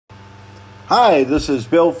Hi, this is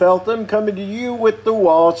Bill Feltham coming to you with the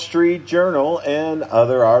Wall Street Journal and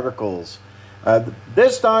other articles.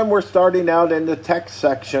 This time we're starting out in the text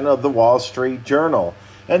section of the Wall Street Journal.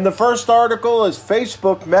 And the first article is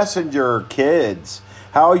Facebook Messenger Kids.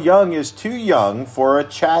 How young is too young for a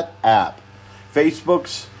chat app?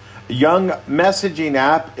 Facebook's young messaging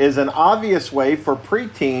app is an obvious way for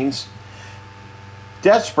preteens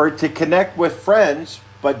desperate to connect with friends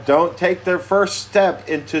but don't take their first step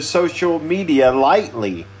into social media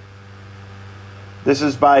lightly. This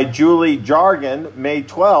is by Julie Jargon, May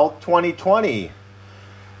 12, 2020.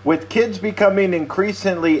 With kids becoming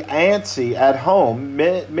increasingly antsy at home,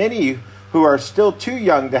 many who are still too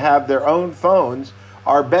young to have their own phones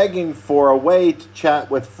are begging for a way to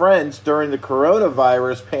chat with friends during the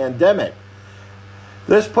coronavirus pandemic.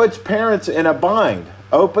 This puts parents in a bind.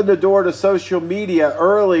 Open the door to social media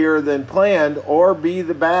earlier than planned or be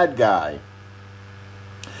the bad guy.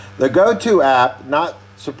 The go-to app, not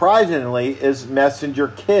surprisingly, is Messenger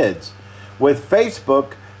Kids. With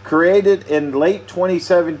Facebook created in late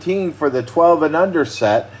 2017 for the 12 and under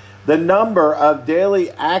set, the number of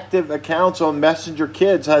daily active accounts on Messenger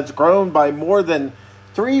Kids has grown by more than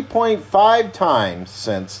 3.5 times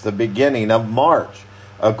since the beginning of March,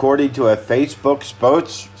 according to a Facebook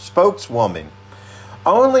spokeswoman.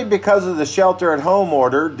 Only because of the shelter-at-home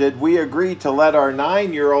order did we agree to let our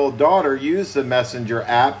 9-year-old daughter use the Messenger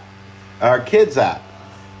app, our Kids app,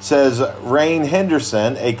 says Rain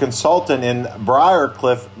Henderson, a consultant in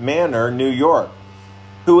Briarcliff Manor, New York,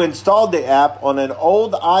 who installed the app on an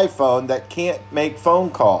old iPhone that can't make phone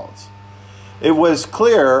calls. It was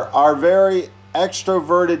clear our very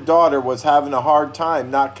extroverted daughter was having a hard time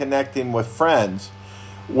not connecting with friends.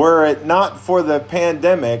 Were it not for the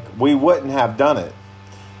pandemic, we wouldn't have done it.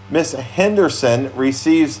 Miss Henderson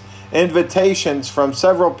receives invitations from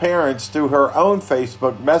several parents through her own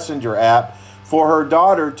Facebook Messenger app for her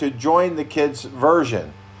daughter to join the kids'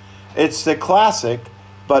 version. It's the classic,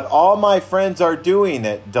 but all my friends are doing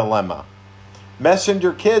it dilemma.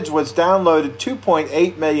 Messenger Kids was downloaded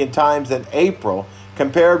 2.8 million times in April,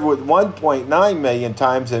 compared with 1.9 million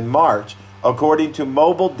times in March, according to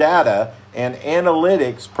mobile data and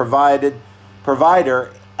analytics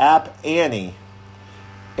provider App Annie.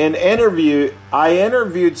 I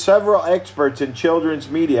interviewed several experts in children's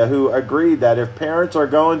media who agreed that if parents are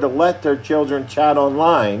going to let their children chat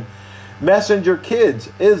online, Messenger Kids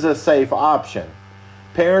is a safe option.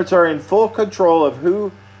 Parents are in full control of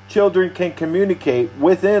who children can communicate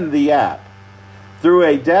within the app. Through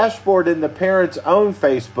a dashboard in the parent's own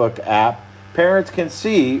Facebook app, parents can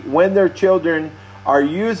see when their children are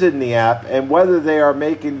using the app and whether they are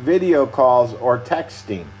making video calls or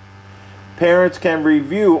texting. Parents can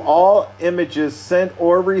review all images sent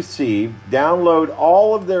or received, download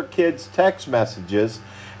all of their kids' text messages,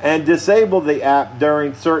 and disable the app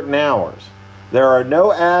during certain hours. There are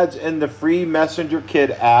no ads in the free Messenger Kid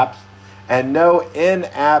apps and no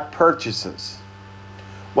in-app purchases.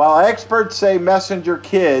 While experts say Messenger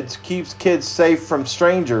Kids keeps kids safe from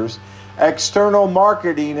strangers, external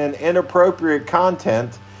marketing, and inappropriate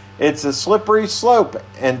content, it's a slippery slope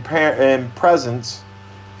and presence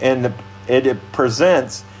it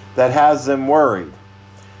presents that has them worried.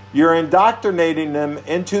 You're indoctrinating them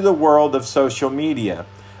into the world of social media.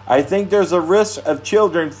 I think there's a risk of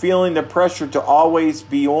children feeling the pressure to always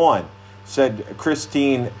be on, said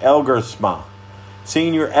Christine Elgersma,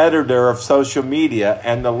 senior editor of social media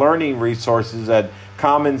and the learning resources at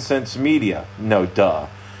Common Sense Media. No duh.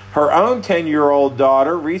 Her own 10-year-old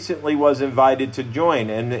daughter recently was invited to join,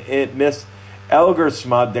 and Miss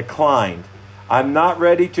Elgersma declined. I'm not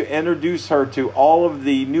ready to introduce her to all of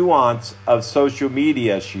the nuance of social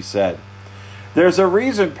media, she said. There's a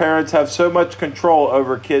reason parents have so much control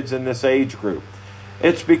over kids in this age group.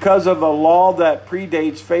 It's because of a law that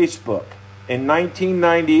predates Facebook. In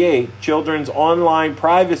 1998, Children's Online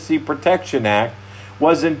Privacy Protection Act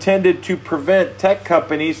was intended to prevent tech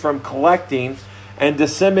companies from collecting and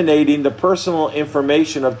disseminating the personal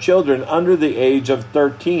information of children under the age of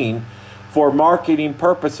 13 for marketing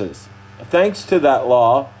purposes. Thanks to that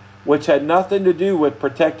law, which had nothing to do with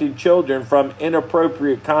protecting children from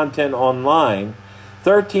inappropriate content online,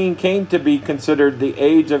 13 came to be considered the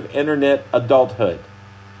age of internet adulthood.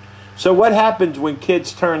 So what happens when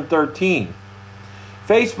kids turn 13?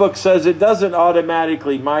 Facebook says it doesn't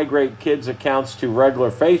automatically migrate kids' accounts to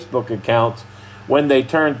regular Facebook accounts when they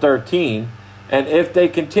turn 13, and if they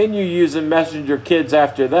continue using Messenger Kids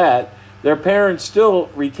after that, their parents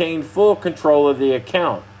still retain full control of the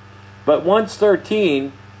account. But once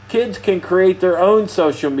 13, kids can create their own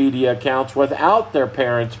social media accounts without their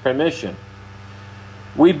parents' permission.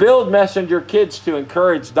 We build Messenger Kids to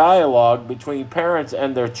encourage dialogue between parents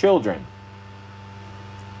and their children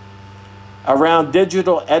around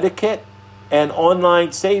digital etiquette and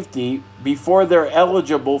online safety before they're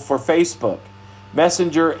eligible for Facebook,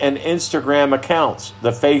 Messenger, and Instagram accounts,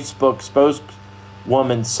 the Facebook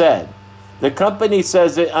spokeswoman said. The company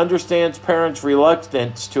says it understands parents'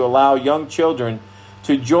 reluctance to allow young children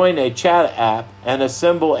to join a chat app and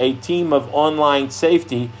assemble a team of online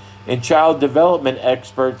safety and child development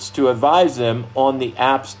experts to advise them on the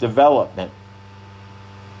app's development.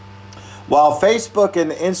 While Facebook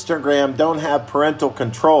and Instagram don't have parental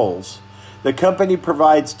controls, the company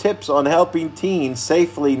provides tips on helping teens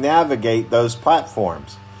safely navigate those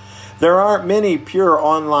platforms. There aren't many pure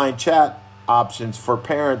online chat options for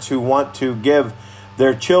parents who want to give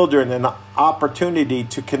their children an opportunity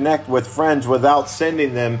to connect with friends without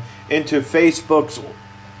sending them into Facebook's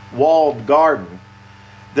walled garden.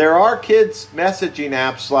 There are kids' messaging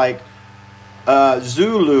apps like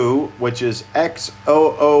Zulu, which is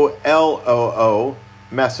XOOLOO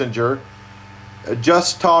Messenger,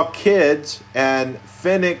 Just Talk Kids, and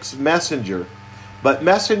Phoenix Messenger. But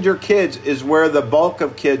Messenger Kids is where the bulk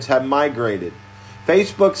of kids have migrated.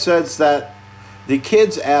 Facebook says that the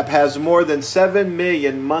Kids app has more than 7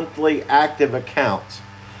 million monthly active accounts.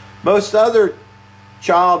 Most other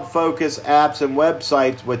child-focused apps and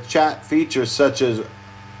websites with chat features such as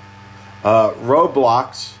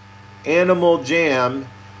Roblox, Animal Jam,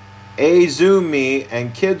 Azumi,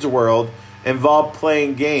 and Kids World involve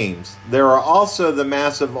playing games. There are also the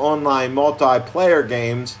massive online multiplayer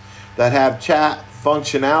games that have chat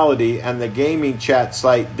functionality and the gaming chat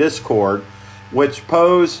site Discord, which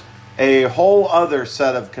pose a whole other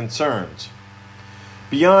set of concerns.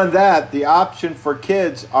 Beyond that, the options for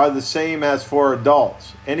kids are the same as for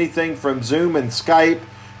adults. Anything from Zoom and Skype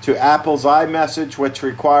to Apple's iMessage, which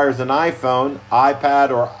requires an iPhone, iPad,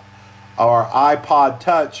 or iPod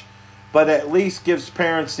Touch, but at least gives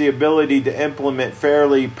parents the ability to implement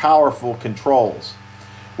fairly powerful controls.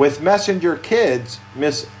 With Messenger Kids,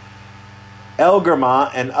 Ms. Elgerma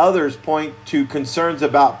and others point to concerns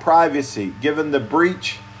about privacy, given the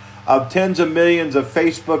breach of tens of millions of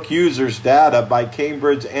Facebook users' data by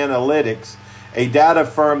Cambridge Analytica, a data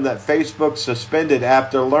firm that Facebook suspended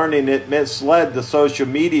after learning it misled the social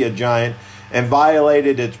media giant and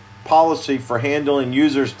violated its policy for handling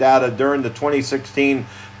users' data during the 2016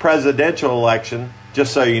 presidential election.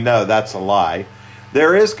 Just so you know, that's a lie.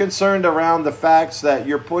 There is concern around the facts that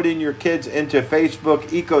you're putting your kids into Facebook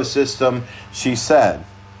ecosystem, she said.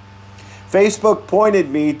 Facebook pointed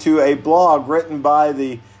me to a blog written by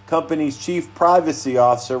the company's chief privacy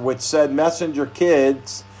officer, which said Messenger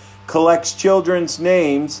Kids collects children's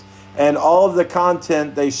names and all of the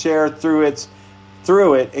content they share through it,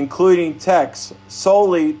 including text,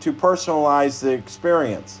 solely to personalize the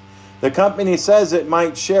experience. The company says it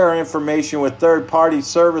might share information with third-party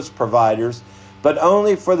service providers, but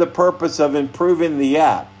only for the purpose of improving the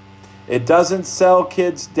app. It doesn't sell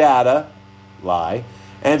kids' data, lie,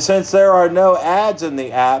 and since there are no ads in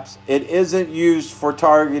the apps, it isn't used for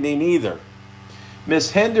targeting either.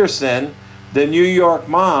 Ms. Henderson, the New York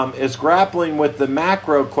mom, is grappling with the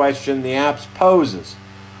macro question the apps poses.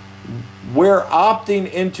 We're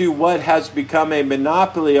opting into what has become a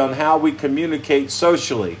monopoly on how we communicate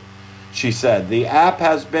socially, she said. The app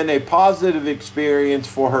has been a positive experience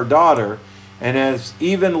for her daughter and has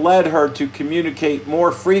even led her to communicate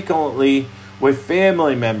more frequently with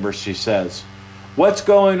family members, she says. What's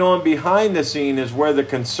going on behind the scene is where the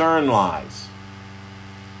concern lies.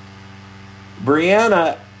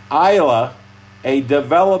 Brianna Ayala, a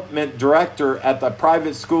development director at the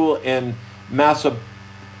private school in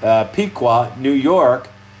Massapequa, New York,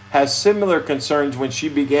 has similar concerns when she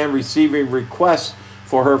began receiving requests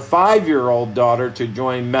for her 5-year-old daughter to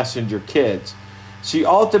join Messenger Kids. She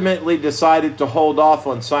ultimately decided to hold off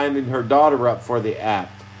on signing her daughter up for the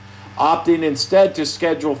app, opting instead to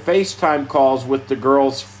schedule FaceTime calls with the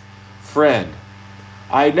girl's friend.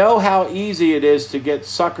 I know how easy it is to get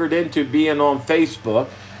suckered into being on Facebook,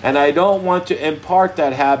 and I don't want to impart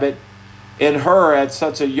that habit in her at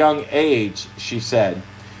such a young age, she said.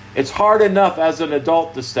 It's hard enough as an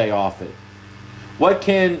adult to stay off it. What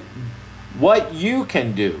you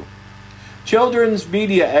can do. Children's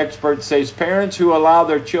media expert says parents who allow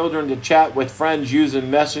their children to chat with friends using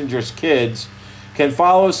Messenger's Kids can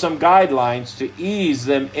follow some guidelines to ease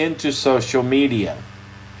them into social media.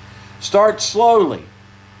 Start slowly.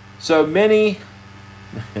 So many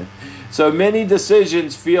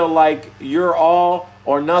decisions feel like you're all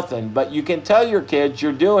or nothing, but you can tell your kids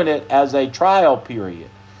you're doing it as a trial period,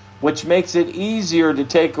 which makes it easier to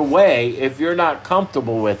take away if you're not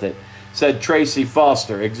comfortable with it. said Tracy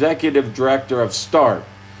Foster, executive director of START,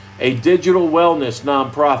 a digital wellness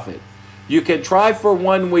nonprofit. You can try for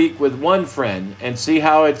 1 week with one friend and see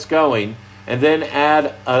how it's going, and then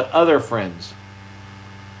add other friends.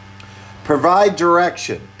 Provide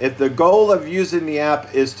direction. If the goal of using the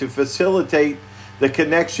app is to facilitate the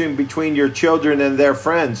connection between your children and their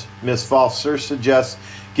friends, Ms. Foster suggests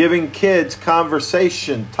giving kids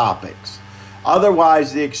conversation topics.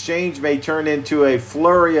 Otherwise, the exchange may turn into a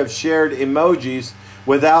flurry of shared emojis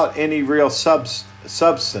without any real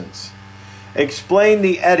substance. Explain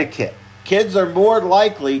the etiquette. Kids are more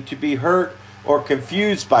likely to be hurt or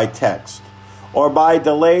confused by text or by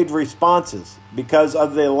delayed responses because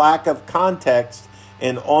of the lack of context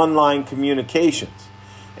in online communications.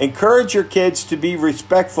 Encourage your kids to be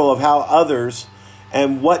respectful of how others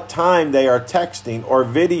and what time they are texting or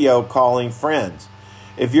video calling friends.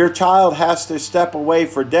 If your child has to step away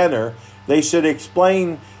for dinner, they should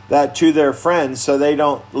explain that to their friends so they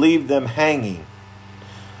don't leave them hanging.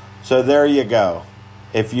 So there you go.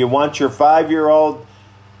 If you want your 5-year-old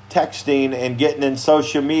texting and getting in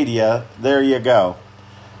social media, there you go.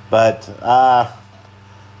 But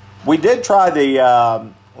we did try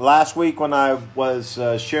the last week when I was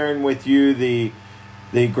sharing with you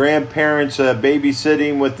the grandparents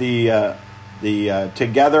babysitting with the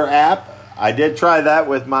Together app. I did try that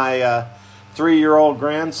with my 3-year-old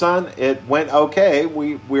grandson. It went okay.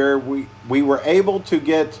 We were able to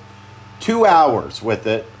get 2 hours with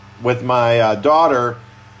it, with my daughter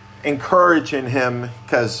encouraging him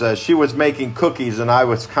because she was making cookies and I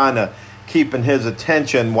was kind of keeping his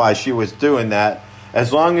attention while she was doing that.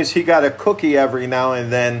 As long as he got a cookie every now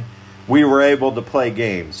and then, we were able to play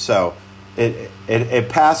games. So it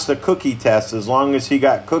passed the cookie test. As long as he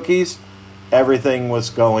got cookies, everything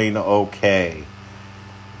was going okay.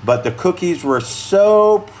 But the cookies were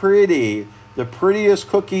so pretty, the prettiest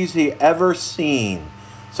cookies he ever seen.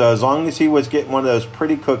 So as long as he was getting one of those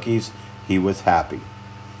pretty cookies, he was happy.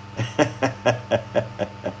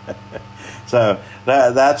 So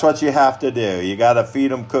that's what you have to do. You got to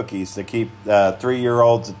feed them cookies to keep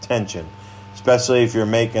 3-year-olds' attention, especially if you're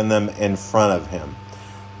making them in front of him.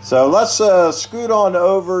 So let's scoot on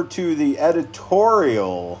over to the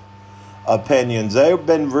editorial opinions. They've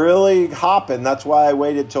been really hopping. That's why I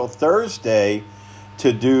waited till Thursday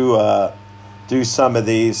to do some of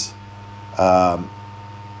these.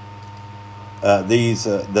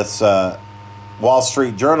 This Wall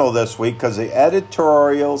Street Journal this week, because the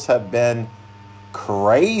editorials have been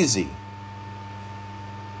crazy.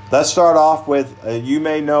 Let's start off with, you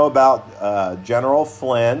may know about General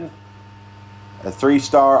Flynn, a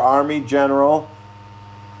 3-star Army general.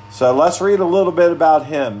 So let's read a little bit about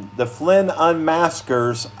him. The Flynn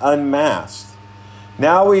unmaskers unmasked.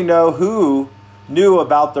 Now we know who knew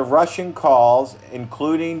about the Russian calls,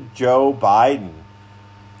 including Joe Biden.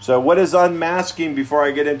 So what is unmasking? Before I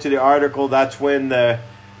get into the article, that's when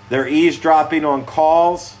they're eavesdropping on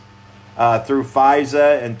calls through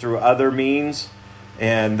FISA and through other means.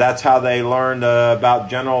 And that's how they learned about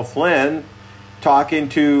General Flynn talking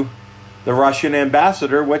to the Russian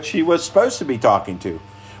ambassador, which he was supposed to be talking to.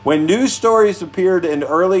 When news stories appeared in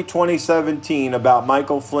early 2017 about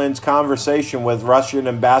Michael Flynn's conversation with Russian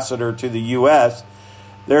ambassador to the U.S.,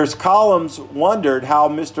 there's columns wondered how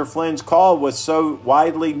Mr. Flynn's call was so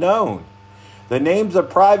widely known. The names of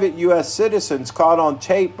private U.S. citizens caught on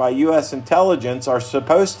tape by U.S. intelligence are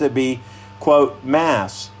supposed to be, quote,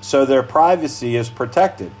 masked, so their privacy is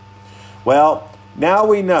protected. Well, now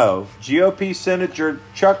we know. GOP Senator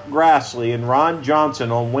Chuck Grassley and Ron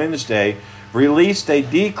Johnson on Wednesday released a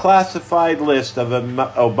declassified list of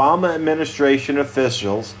Obama administration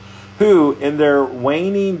officials who, in their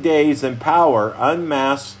waning days in power,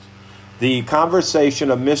 unmasked the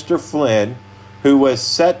conversation of Mr. Flynn, who was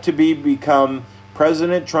set to become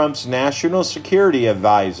President Trump's national security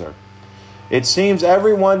advisor. It seems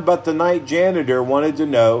everyone but the night janitor wanted to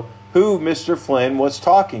know who Mr. Flynn was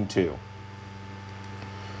talking to.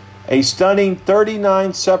 A stunning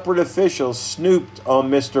 39 separate officials snooped on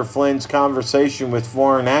Mr. Flynn's conversation with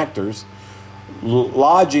foreign actors,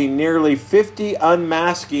 lodging nearly 50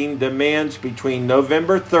 unmasking demands between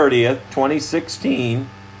November 30th, 2016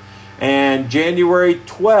 and January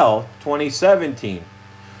 12th, 2017.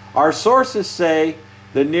 Our sources say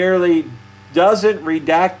the nearly dozen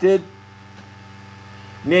redacted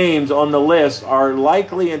names on the list are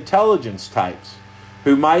likely intelligence types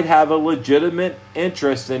who might have a legitimate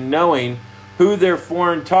interest in knowing who their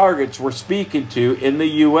foreign targets were speaking to in the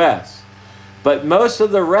U.S., but most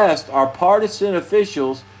of the rest are partisan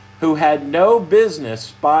officials who had no business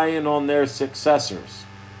spying on their successors.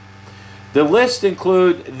 The list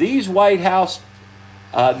include these White House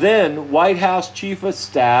Then White House Chief of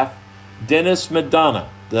Staff Dennis Medina,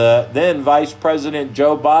 the then Vice President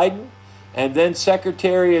Joe Biden, and then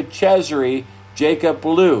Secretary of Treasury Jacob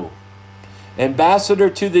Lew. Ambassador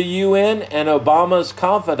to the UN and Obama's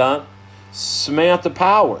confidant Samantha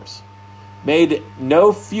Powers made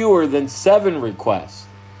no fewer than 7 requests.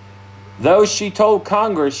 Though she told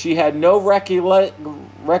Congress she had no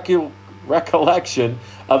recollection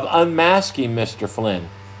of unmasking Mr. Flynn.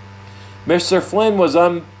 Mr. Flynn was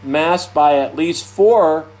unmasked by at least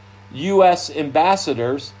 4 U.S.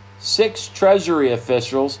 ambassadors, 6 Treasury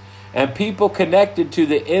officials, and people connected to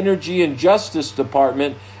the Energy and Justice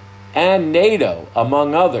Department and NATO,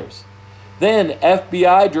 among others. Then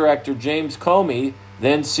FBI Director James Comey,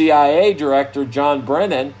 then CIA Director John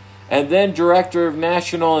Brennan, and then Director of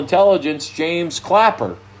National Intelligence James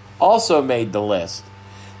Clapper also made the list.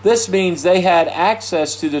 This means they had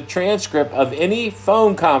access to the transcript of any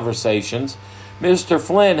phone conversations Mr.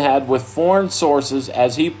 Flynn had with foreign sources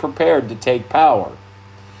as he prepared to take power.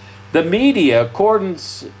 The media,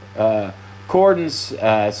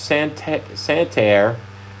 Santerre,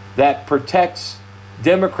 that protects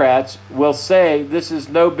Democrats, will say this is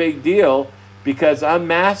no big deal because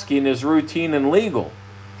unmasking is routine and legal.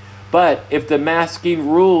 But if the masking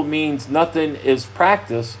rule means nothing is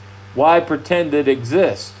practiced, why pretend it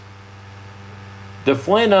exists? The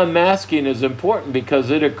Flynn unmasking is important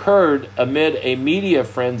because it occurred amid a media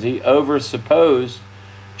frenzy over supposed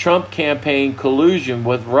Trump campaign collusion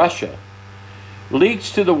with Russia.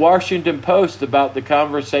 Leaks to the Washington Post about the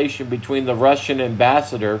conversation between the Russian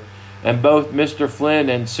ambassador and both Mr. Flynn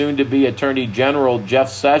and soon-to-be Attorney General Jeff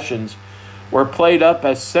Sessions were played up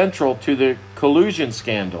as central to the collusion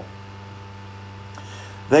scandal.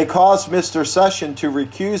 They caused Mr. Sessions to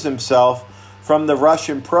recuse himself from the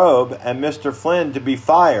Russian probe and Mr. Flynn to be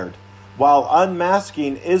fired. While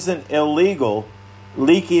unmasking isn't illegal,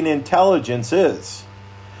 leaking intelligence is.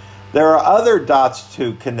 There are other dots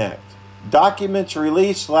to connect. Documents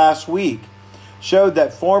released last week showed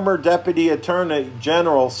that former Deputy Attorney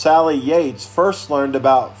General Sally Yates first learned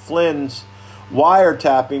about Flynn's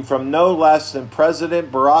wiretapping from no less than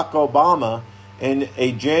President Barack Obama in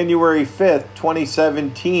a January 5th,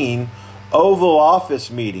 2017 Oval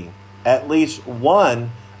Office meeting. At least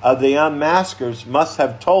one of the unmaskers must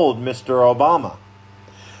have told Mr. Obama.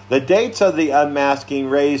 The dates of the unmasking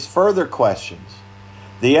raised further questions.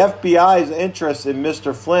 The FBI's interest in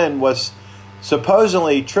Mr. Flynn was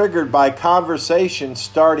supposedly triggered by conversations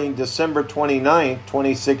starting December 29,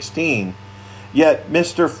 2016. Yet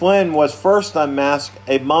Mr. Flynn was first unmasked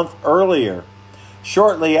a month earlier,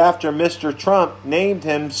 shortly after Mr. Trump named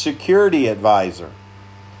him security advisor.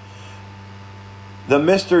 The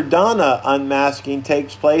Mr. Donna unmasking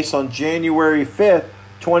takes place on January 5th,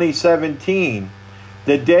 2017,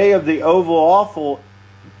 the day of the Oval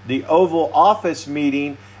Office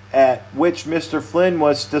meeting at which Mr. Flynn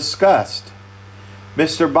was discussed.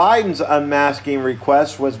 Mr. Biden's unmasking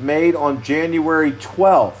request was made on January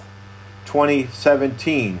 12th,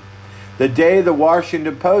 2017, the day the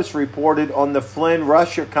Washington Post reported on the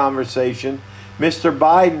Flynn-Russia conversation. Mr.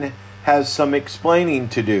 Biden has some explaining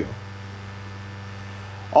to do.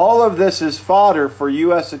 All of this is fodder for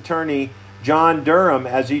U.S. Attorney John Durham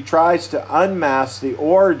as he tries to unmask the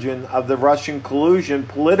origin of the Russian collusion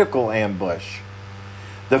political ambush.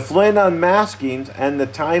 The Flynn unmaskings and the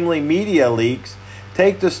timely media leaks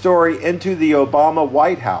take the story into the Obama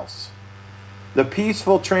White House. The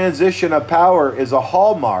peaceful transition of power is a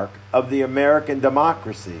hallmark of the American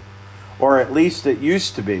democracy, or at least it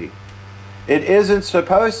used to be. It isn't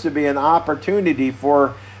supposed to be an opportunity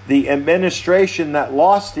for the administration that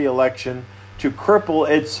lost the election to cripple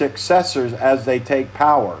its successors as they take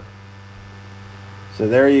power. So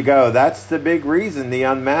there you go. That's the big reason the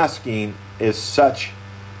unmasking is such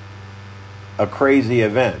a crazy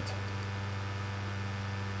event.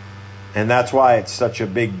 And that's why it's such a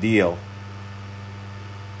big deal.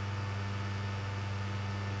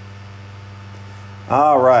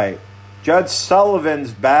 All right. Judge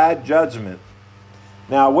Sullivan's bad judgment.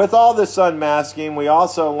 Now, with all this unmasking, we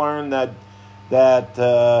also learned that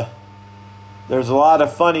there's a lot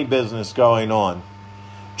of funny business going on.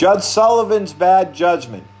 Judge Sullivan's bad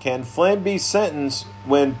judgment. Can Flynn be sentenced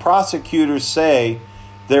when prosecutors say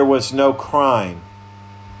there was no crime?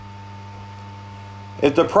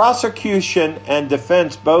 If the prosecution and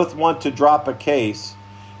defense both want to drop a case,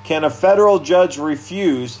 can a federal judge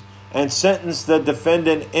refuse and sentence the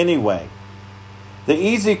defendant anyway? The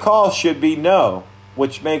easy call should be no,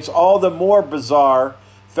 which makes all the more bizarre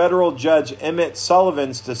federal Judge Emmett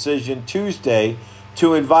Sullivan's decision Tuesday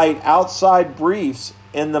to invite outside briefs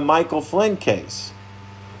in the Michael Flynn case.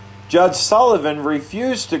 Judge Sullivan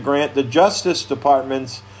refused to grant the Justice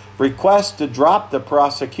Department's request to drop the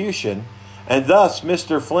prosecution, and thus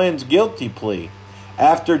Mr. Flynn's guilty plea,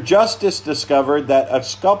 after Justice discovered that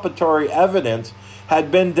exculpatory evidence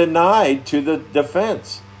had been denied to the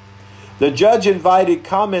defense. The judge invited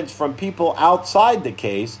comments from people outside the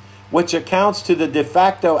case, which accounts to the de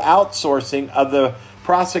facto outsourcing of the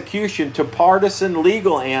prosecution to partisan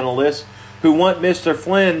legal analysts who want Mr.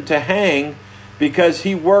 Flynn to hang because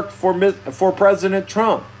he worked for President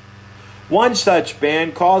Trump. One such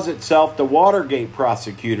band calls itself the Watergate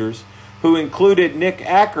prosecutors, who included Nick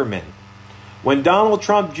Ackerman. When Donald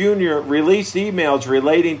Trump Jr. released emails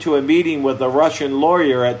relating to a meeting with a Russian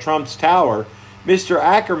lawyer at Trump's tower, Mr.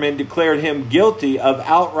 Ackerman declared him guilty of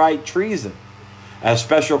outright treason. As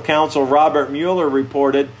special counsel Robert Mueller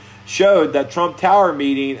reported, showed that Trump Tower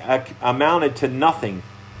meeting amounted to nothing.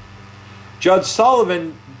 Judge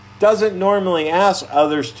Sullivan doesn't normally ask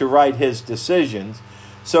others to write his decisions,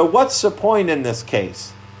 so what's the point in this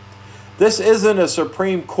case? This isn't a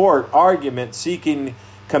Supreme Court argument seeking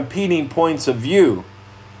competing points of view.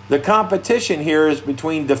 The competition here is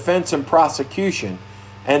between defense and prosecution,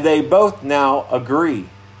 and they both now agree.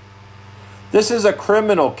 This is a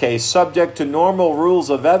criminal case subject to normal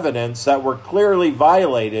rules of evidence that were clearly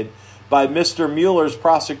violated by Mr. Mueller's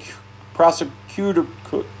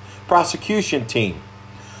prosecution team.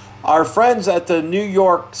 Our friends at the New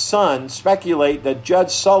York Sun speculate that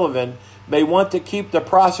Judge Sullivan may want to keep the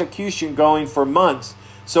prosecution going for months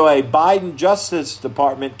so a Biden Justice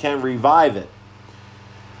Department can revive it.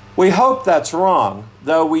 We hope that's wrong,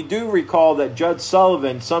 though we do recall that Judge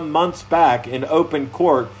Sullivan some months back in open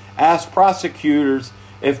court asked prosecutors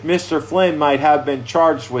if Mr. Flynn might have been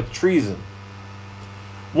charged with treason.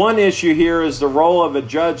 One issue here is the role of a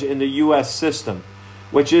judge in the U.S. system,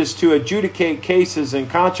 which is to adjudicate cases and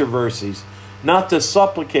controversies, not to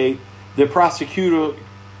supplicate the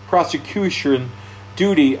prosecution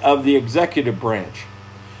duty of the executive branch.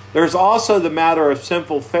 There's also the matter of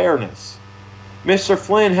simple fairness. Mr.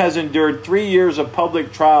 Flynn has endured 3 years of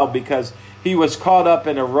public trial because he was caught up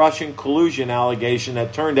in a Russian collusion allegation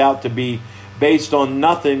that turned out to be based on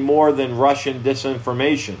nothing more than Russian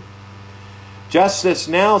disinformation. Justice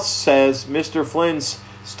now says Mr. Flynn's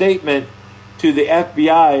statement to the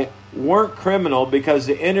FBI weren't criminal because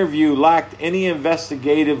the interview lacked any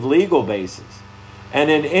investigative legal basis.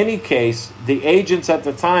 And in any case, the agents at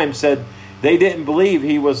the time said they didn't believe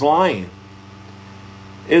he was lying.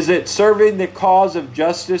 Is it serving the cause of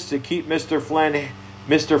justice to keep Mr.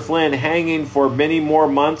 Flynn hanging for many more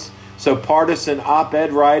months so partisan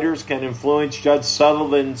op-ed writers can influence Judge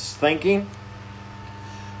Sullivan's thinking?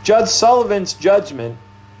 Judge Sullivan's judgment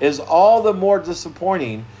is all the more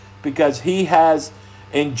disappointing because he has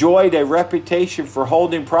enjoyed a reputation for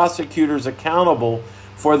holding prosecutors accountable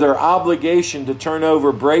for their obligation to turn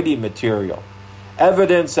over Brady material,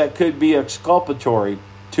 evidence that could be exculpatory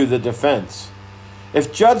to the defense.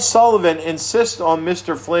 If Judge Sullivan insists on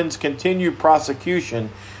Mr. Flynn's continued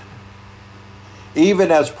prosecution,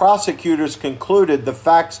 even as prosecutors concluded the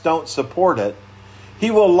facts don't support it,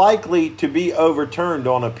 he will likely to be overturned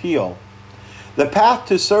on appeal. The path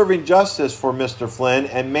to serving justice for Mr. Flynn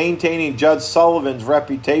and maintaining Judge Sullivan's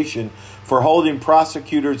reputation for holding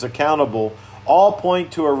prosecutors accountable all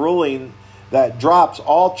point to a ruling that drops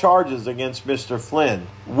all charges against Mr. Flynn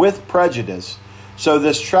with prejudice, so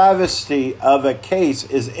this travesty of a case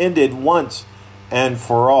is ended once and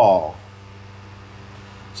for all.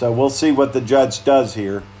 So we'll see what the judge does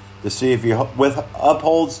here to see if he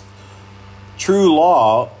upholds true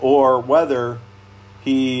law or whether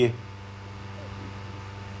he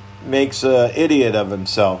makes an idiot of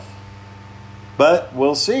himself. But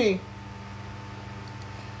we'll see.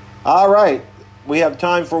 All right, we have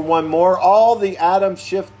time for one more. All the Adam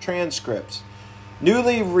Schiff transcripts.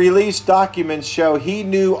 Newly released documents show he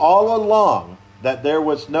knew all along that there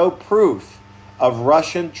was no proof of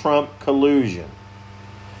Russian Trump collusion.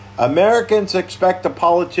 Americans expect the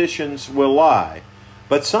politicians will lie,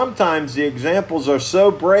 but sometimes the examples are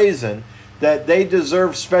so brazen that they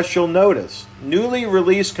deserve special notice. Newly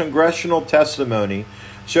released congressional testimony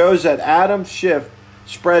shows that Adam Schiff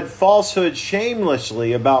spread falsehoods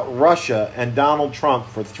shamelessly about Russia and Donald Trump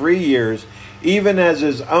for 3 years, even as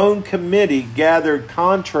his own committee gathered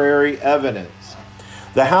contrary evidence.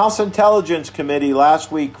 The House Intelligence Committee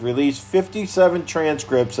last week released 57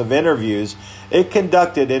 transcripts of interviews it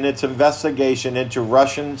conducted in its investigation into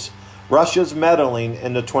Russia's meddling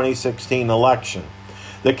in the 2016 election.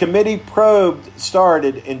 The committee probe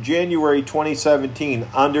started in January 2017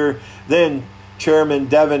 under then Chairman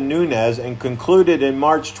Devin Nunes, and concluded in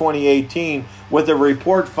March 2018 with a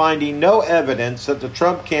report finding no evidence that the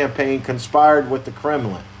Trump campaign conspired with the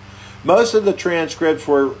Kremlin. Most of the transcripts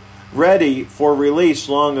were ready for release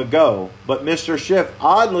long ago, but Mr. Schiff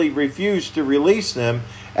oddly refused to release them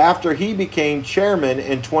after he became chairman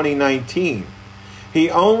in 2019. He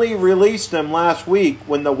only released them last week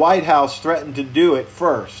when the White House threatened to do it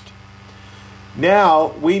first.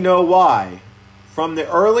 Now we know why. From the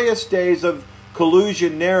earliest days of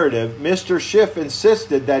collusion narrative, Mr. Schiff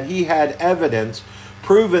insisted that he had evidence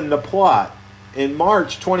proving the plot. In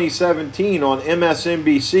March 2017 on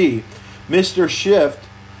MSNBC, Mr. Schiff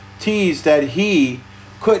teased that he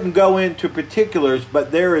couldn't go into particulars,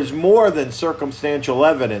 but there is more than circumstantial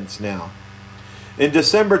evidence now. In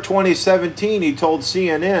December 2017, he told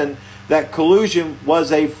CNN that collusion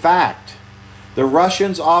was a fact. The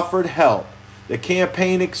Russians offered help. The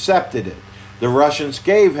campaign accepted it. The Russians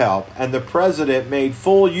gave help, and the president made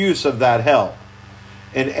full use of that help.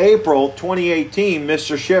 In April 2018,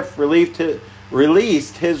 Mr. Schiff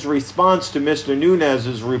released his response to Mr.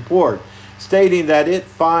 Nunes' report, stating that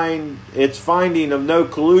its finding of no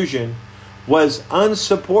collusion was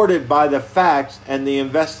unsupported by the facts and the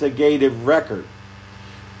investigative record.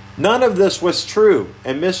 None of this was true,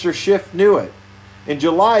 and Mr. Schiff knew it. In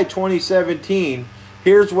July 2017,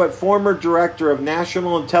 here's what former Director of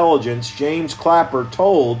National Intelligence James Clapper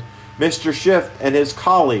told Mr. Schiff and his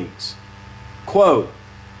colleagues. Quote,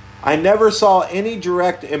 "I never saw any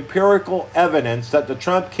direct empirical evidence that the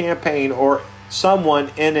Trump campaign or someone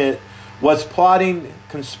in it was plotting,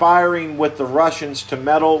 conspiring with the Russians to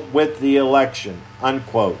meddle with the election."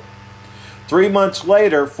 Unquote. 3 months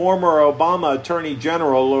later, former Obama Attorney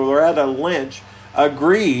General Loretta Lynch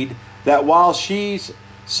agreed that while she's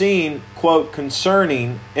seen, quote,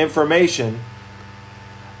 concerning information,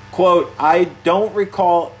 quote, "I don't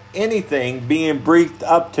recall anything being briefed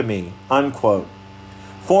up to me," unquote.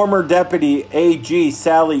 Former Deputy AG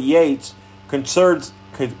Sally Yates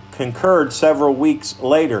concurred several weeks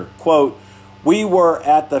later, quote, "We were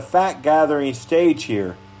at the fact-gathering stage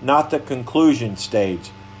here, not the conclusion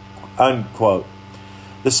stage," unquote.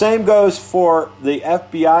 The same goes for the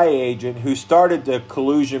FBI agent who started the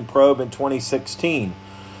collusion probe in 2016.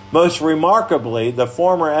 Most remarkably, the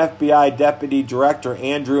former FBI Deputy Director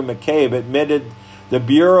Andrew McCabe admitted the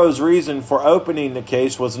Bureau's reason for opening the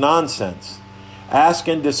case was nonsense. Asked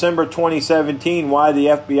in December 2017 why the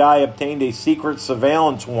FBI obtained a secret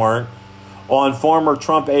surveillance warrant on former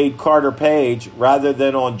Trump aide Carter Page rather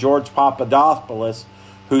than on George Papadopoulos,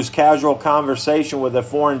 whose casual conversation with a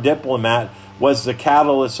foreign diplomat was the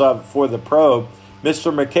catalyst for the probe,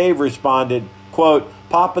 Mr. McCabe responded, quote,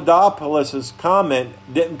 "Papadopoulos' comment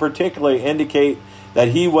didn't particularly indicate that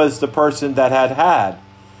he was the person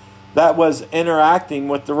that was interacting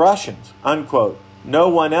with the Russians," unquote. No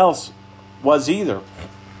one else was either.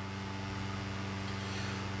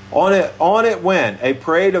 On it went, a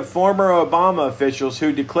parade of former Obama officials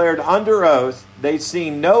who declared under oath they'd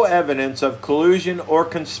seen no evidence of collusion or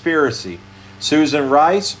conspiracy. Susan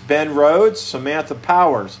Rice, Ben Rhodes, Samantha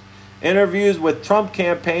Powers. Interviews with Trump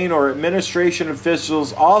campaign or administration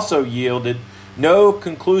officials also yielded no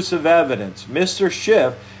conclusive evidence. Mr.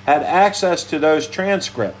 Schiff had access to those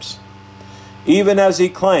transcripts. Even as he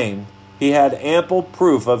claimed, he had ample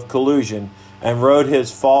proof of collusion and wrote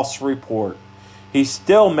his false report. He's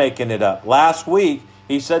still making it up. Last week,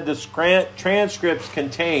 he said the transcripts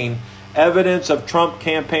contain evidence of Trump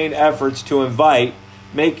campaign efforts to invite,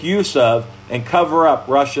 make use of, and cover up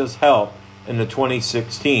Russia's help in the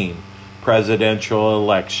 2016 presidential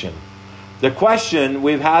election. The question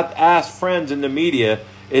we've had to ask friends in the media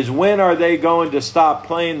is, when are they going to stop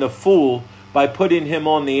playing the fool by putting him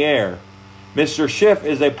on the air? Mr. Schiff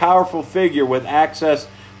is a powerful figure with access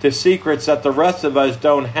to secrets that the rest of us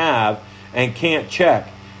don't have and can't check.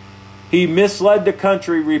 He misled the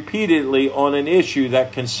country repeatedly on an issue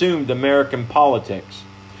that consumed American politics.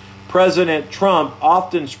 President Trump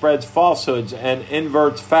often spreads falsehoods and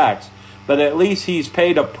inverts facts, but at least he's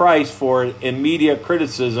paid a price for it in media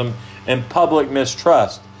criticism and public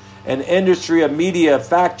mistrust. An industry of media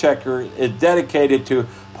fact checker is dedicated to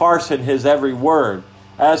parsing his every word.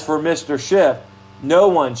 As for Mr. Schiff, no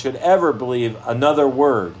one should ever believe another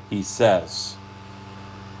word he says.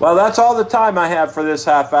 Well, that's all the time I have for this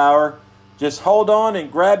half hour. Just hold on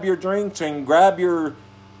and grab your drinks and grab your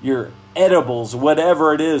edibles,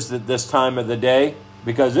 whatever it is at this time of the day,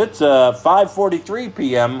 because it's 5:43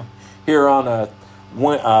 p.m. here on a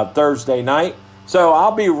Thursday night. So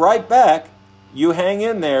I'll be right back. You hang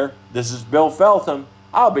in there. This is Bill Feltham.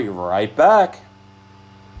 I'll be right back.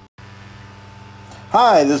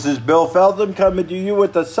 Hi, this is Bill Feltham coming to you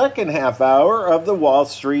with the second half hour of the Wall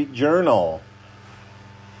Street Journal.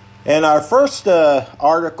 And our first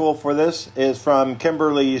article for this is from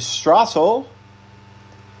Kimberly Strassel.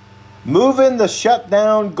 Moving the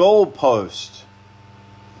shutdown goalpost.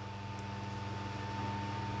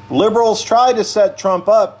 Liberals try to set Trump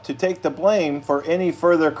up to take the blame for any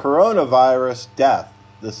further coronavirus death.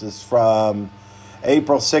 This is from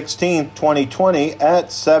April 16, 2020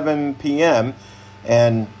 at 7 p.m.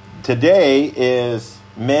 And today is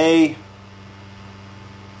May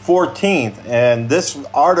 14th, and this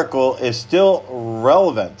article is still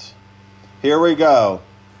relevant. Here we go.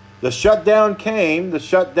 The shutdown came, the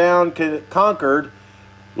shutdown conquered.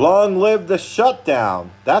 Long live the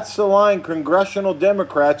shutdown. That's the line congressional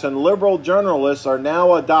Democrats and liberal journalists are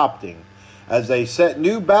now adopting as they set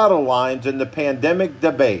new battle lines in the pandemic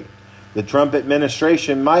debate. The Trump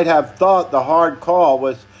administration might have thought the hard call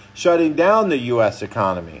was shutting down the U.S.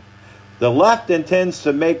 economy. The left intends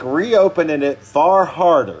to make reopening it far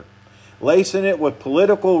harder, lacing it with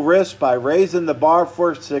political risk by raising the bar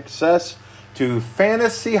for success to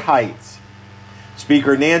fantasy heights.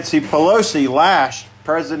 Speaker Nancy Pelosi lashed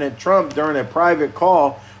President Trump during a private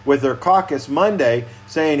call with her caucus Monday,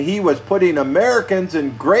 saying he was putting Americans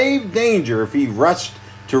in grave danger if he rushed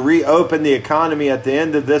to reopen the economy at the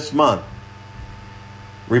end of this month.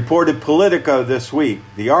 Reported Politico this week.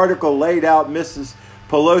 The article laid out Mrs.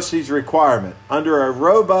 Pelosi's requirement. Under a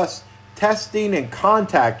robust testing and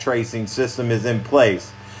contact tracing system is in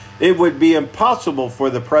place, it would be impossible for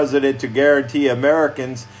the president to guarantee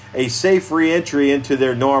Americans a safe re-entry into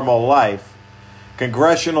their normal life.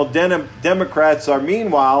 Congressional Democrats are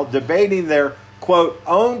meanwhile debating their, quote,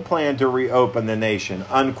 own plan to reopen the nation,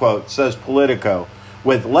 unquote, says Politico,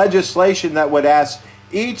 with legislation that would ask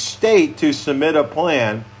each state to submit a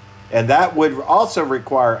plan, and that would also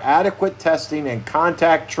require adequate testing and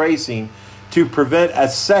contact tracing to prevent a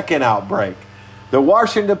second outbreak. The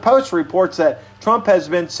Washington Post reports that Trump has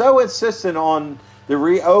been so insistent on the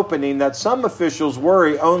reopening that some officials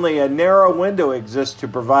worry only a narrow window exists to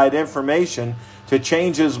provide information to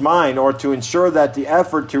change his mind or to ensure that the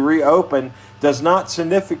effort to reopen does not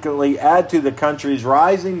significantly add to the country's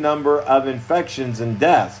rising number of infections and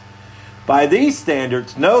deaths. By these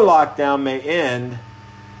standards, no lockdown may end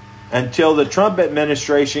until the Trump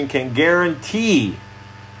administration can guarantee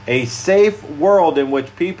a safe world in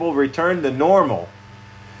which people return to normal.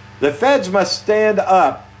 The feds must stand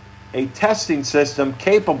up a testing system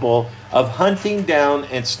capable of hunting down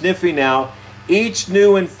and sniffing out each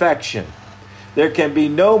new infection. There can be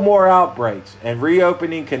no more outbreaks, and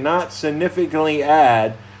reopening cannot significantly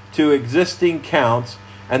add to existing counts,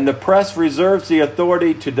 and the press reserves the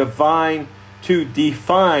authority to define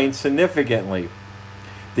significantly.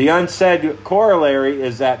 The unsaid corollary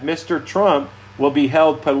is that Mr. Trump will be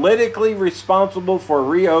held politically responsible for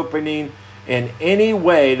reopening in any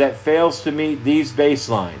way that fails to meet these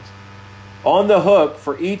baselines, on the hook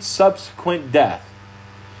for each subsequent death.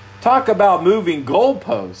 Talk about moving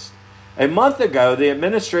goalposts. A month ago, the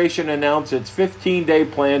administration announced its 15-day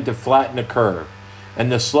plan to flatten the curve and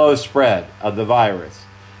the slow spread of the virus.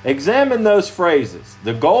 Examine those phrases.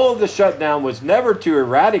 The goal of the shutdown was never to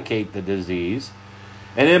eradicate the disease,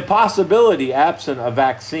 an impossibility absent a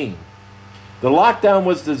vaccine. The lockdown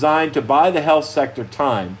was designed to buy the health sector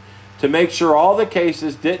time to make sure all the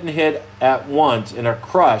cases didn't hit at once in a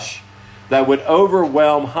crush that would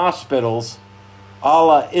overwhelm hospitals a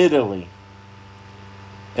la Italy.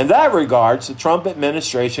 In that regards, the Trump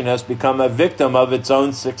administration has become a victim of its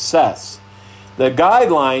own success. The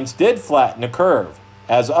guidelines did flatten the curve.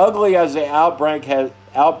 As ugly as the outbreak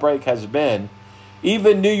has been,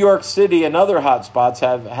 even New York City and other hotspots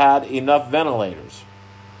have had enough ventilators.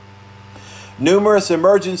 Numerous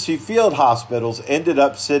emergency field hospitals ended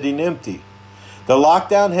up sitting empty. The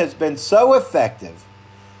lockdown has been so effective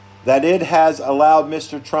that it has allowed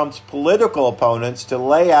Mr. Trump's political opponents to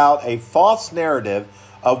lay out a false narrative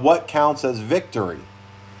of what counts as victory.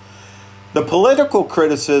 The political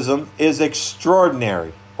criticism is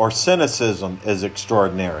extraordinary, or cynicism is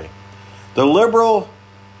extraordinary. The liberal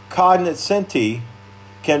cognoscenti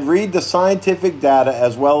can read the scientific data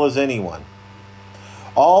as well as anyone.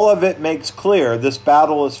 All of it makes clear this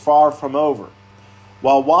battle is far from over.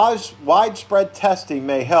 While widespread testing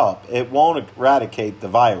may help, it won't eradicate the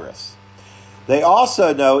virus. They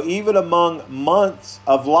also know even among months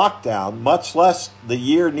of lockdown, much less the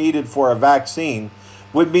year needed for a vaccine,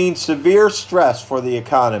 would mean severe stress for the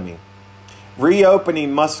economy.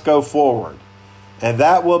 Reopening must go forward, and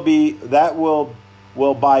that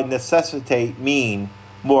will by necessitate mean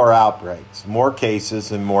more outbreaks, more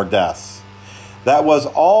cases, and more deaths. That was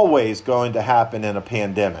always going to happen in a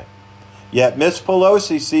pandemic. Yet Ms.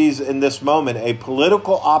 Pelosi sees in this moment a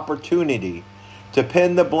political opportunity to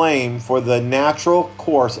pin the blame for the natural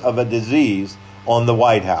course of a disease on the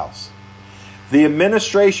White House. The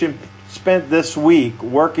administration spent this week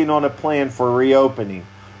working on a plan for reopening,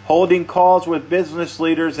 holding calls with business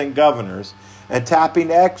leaders and governors, and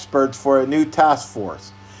tapping experts for a new task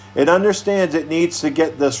force. It understands it needs to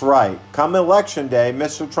get this right. Come Election Day,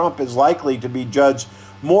 Mr. Trump is likely to be judged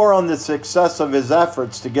more on the success of his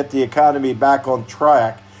efforts to get the economy back on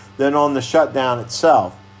track than on the shutdown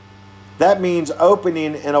itself. That means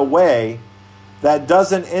opening in a way that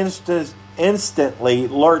doesn't instantly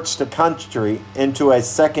lurch the country into a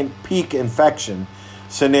second peak infection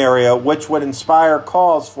scenario, which would inspire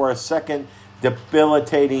calls for a second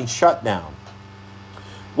debilitating shutdown.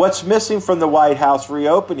 What's missing from the White House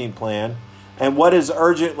reopening plan and what is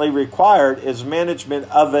urgently required is management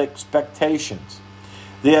of expectations.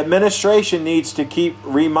 The administration needs to keep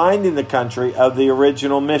reminding the country of the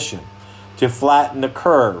original mission, to flatten the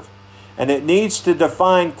curve, and it needs to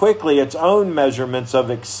define quickly its own measurements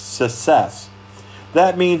of success.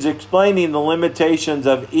 That means explaining the limitations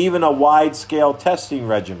of even a wide-scale testing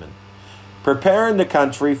regimen, preparing the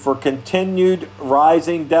country for continued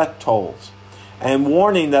rising death tolls, and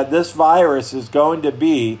warning that this virus is going to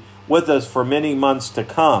be with us for many months to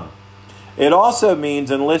come. It also means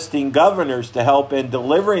enlisting governors to help in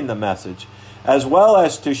delivering the message, as well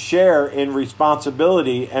as to share in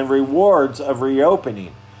responsibility and rewards of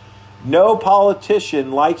reopening. No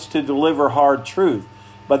politician likes to deliver hard truth,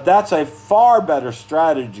 but that's a far better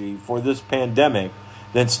strategy for this pandemic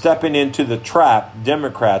than stepping into the trap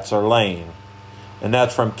Democrats are laying. And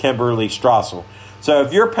that's from Kimberly Strassel. So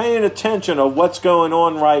if you're paying attention to what's going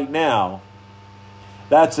on right now,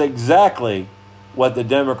 that's exactly what the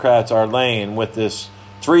Democrats are laying with this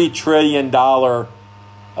 $3 trillion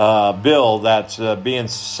bill that's being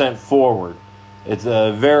sent forward. It's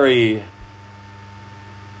a very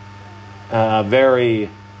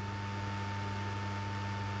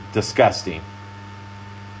disgusting.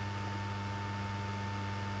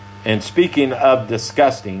 And speaking of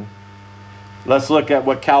disgusting, let's look at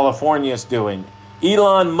what California is doing.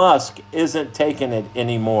 Elon Musk isn't taking it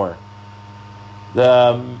anymore.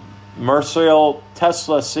 The Mercurial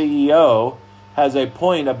Tesla CEO has a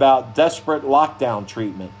point about desperate lockdown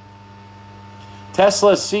treatment.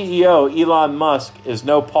 Tesla's CEO Elon Musk is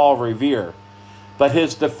no Paul Revere, but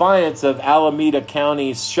his defiance of Alameda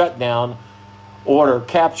County's shutdown order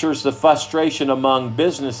captures the frustration among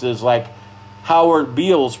businesses like Howard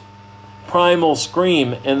Beale's primal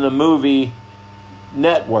scream in the movie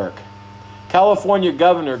Network. California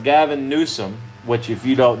Governor Gavin Newsom, which if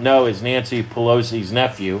you don't know is Nancy Pelosi's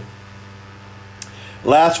nephew,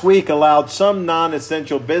 last week allowed some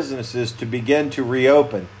non-essential businesses to begin to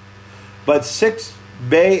reopen. But 6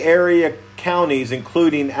 Bay Area counties,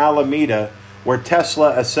 including Alameda, where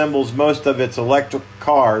Tesla assembles most of its electric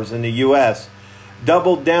cars in the U.S.,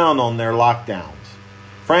 doubled down on their lockdowns.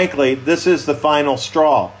 Frankly, this is the final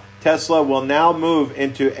straw. Tesla will now move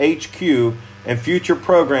into HQ and future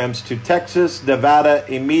programs to Texas, Nevada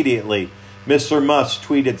immediately, Mr. Musk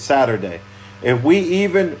tweeted Saturday. If we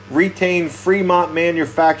even retain Fremont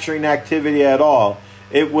manufacturing activity at all,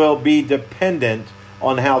 it will be dependent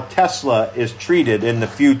on how Tesla is treated in the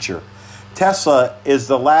future. Tesla is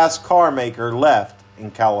the last car maker left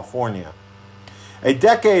in California. A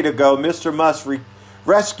decade ago, Mr. Musk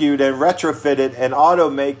rescued and retrofitted an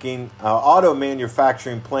auto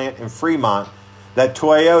manufacturing plant in Fremont that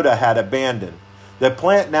Toyota had abandoned. The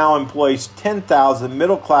plant now employs 10,000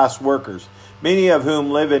 middle-class workers, many of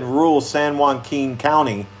whom live in rural San Joaquin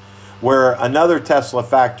County, where another Tesla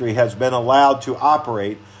factory has been allowed to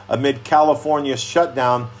operate amid California's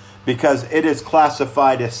shutdown because it is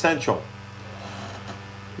classified essential.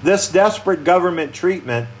 This desperate government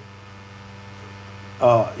treatment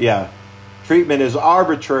is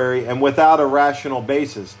arbitrary and without a rational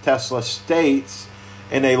basis, Tesla states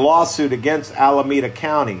in a lawsuit against Alameda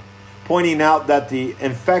County, pointing out that the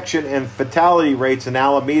infection and fatality rates in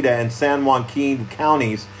Alameda and San Joaquin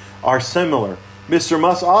counties are similar. Mr.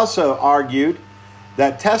 Musk also argued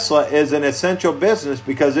that Tesla is an essential business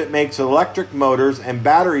because it makes electric motors and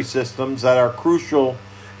battery systems that are crucial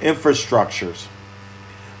infrastructures.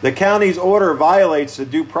 The county's order violates the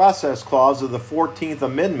due process clause of the 14th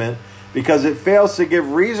Amendment because it fails to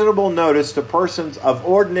give reasonable notice to persons of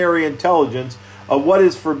ordinary intelligence of what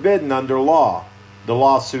is forbidden under law, the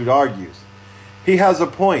lawsuit argues. He has a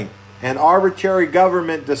point, and arbitrary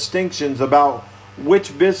government distinctions about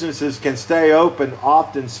which businesses can stay open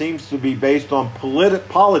often seems to be based on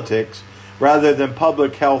politics rather than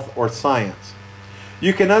public health or science.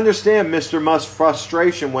 You can understand Mr. Musk's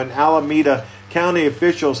frustration when Alameda County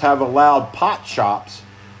officials have allowed pot shops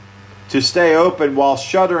to stay open while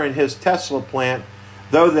shuttering his Tesla plant,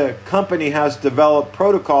 though the company has developed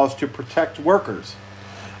protocols to protect workers.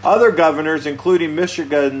 Other governors, including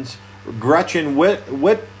Michigan's Gretchen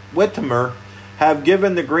Whitmer, have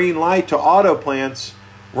given the green light to auto plants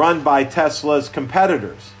run by Tesla's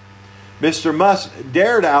competitors. Mr. Musk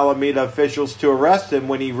dared Alameda officials to arrest him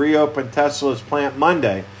when he reopened Tesla's plant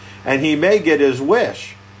Monday, and he may get his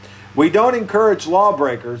wish. We don't encourage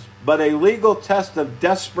lawbreakers, but a legal test of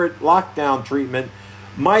desperate lockdown treatment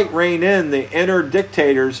might rein in the inner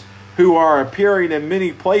dictators who are appearing in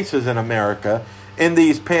many places in America in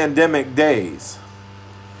these pandemic days.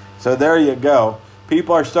 So there you go.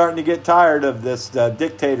 People are starting to get tired of this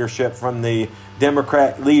dictatorship from the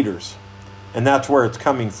Democrat leaders, and that's where it's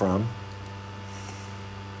coming from.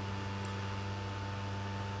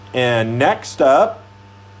 And next up,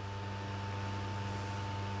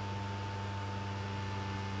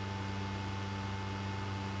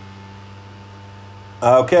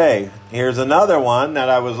 okay, here's another one that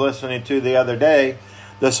I was listening to the other day.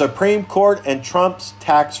 The Supreme Court and Trump's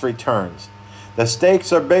tax returns. The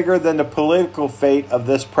stakes are bigger than the political fate of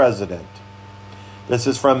this president. This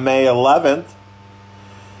is from May 11th.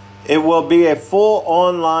 It will be a full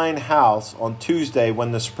online House on Tuesday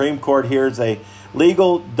when the Supreme Court hears a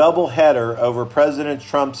legal doubleheader over President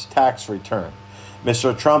Trump's tax return.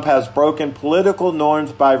 Mr. Trump has broken political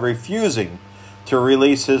norms by refusing to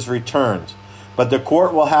release his returns, but the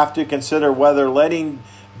court will have to consider whether letting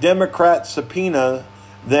Democrats subpoena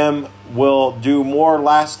them will do more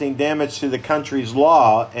lasting damage to the country's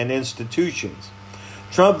law and institutions.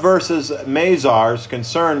 Trump versus Mazars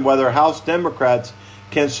concern whether House Democrats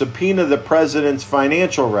can subpoena the president's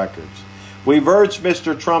financial records. We've urged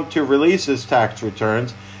Mr. Trump to release his tax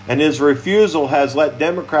returns, and his refusal has let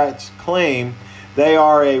Democrats claim they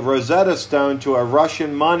are a Rosetta Stone to a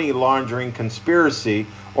Russian money laundering conspiracy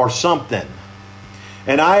or something.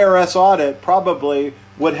 An IRS audit probably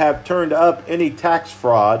would have turned up any tax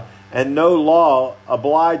fraud, and no law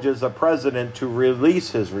obliges a president to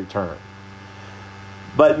release his return.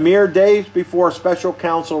 But mere days before Special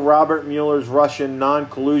Counsel Robert Mueller's Russian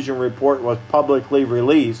non-collusion report was publicly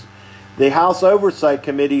released, the House Oversight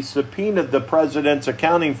Committee subpoenaed the president's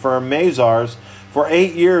accounting firm Mazars for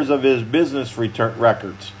 8 years of his business return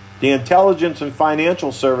records. The Intelligence and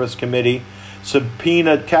Financial Service Committee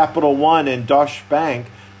subpoenaed Capital One and Deutsche Bank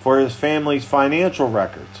for his family's financial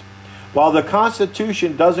records. While the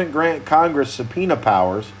Constitution doesn't grant Congress subpoena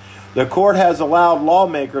powers, the court has allowed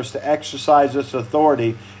lawmakers to exercise this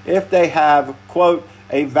authority if they have, quote,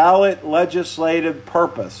 a valid legislative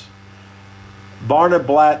purpose.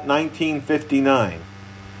 Barnablatt, 1959.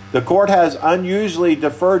 The court has unusually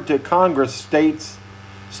deferred to Congress'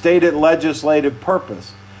 stated legislative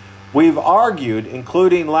purpose. We've argued,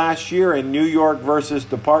 including last year in New York versus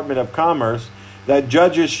Department of Commerce, that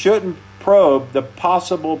judges shouldn't probe the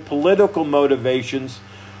possible political motivations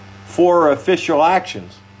for official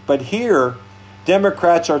actions. But here,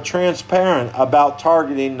 Democrats are transparent about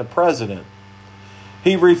targeting the president.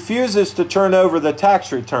 He refuses to turn over the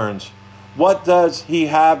tax returns. What does he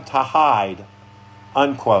have to hide?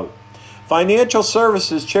 Unquote. Financial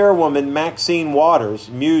Services Chairwoman Maxine Waters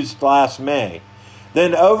mused last May.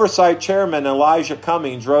 Then Oversight Chairman Elijah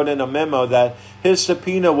Cummings wrote in a memo that his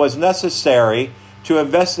subpoena was necessary to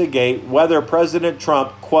investigate whether President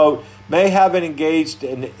Trump, quote, may have engaged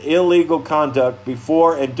in illegal conduct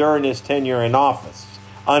before and during his tenure in office,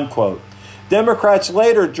 unquote. Democrats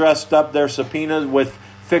later dressed up their subpoenas with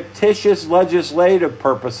fictitious legislative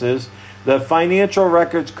purposes. The financial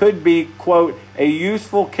records could be, quote, a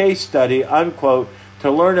useful case study, unquote,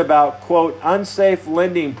 to learn about, quote, unsafe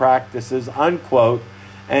lending practices, unquote,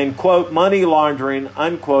 and, quote, money laundering,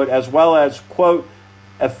 unquote, as well as, quote,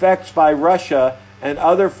 effects by Russia and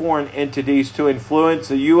other foreign entities to influence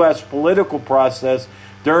the U.S. political process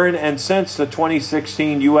during and since the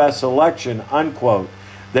 2016 U.S. election, unquote,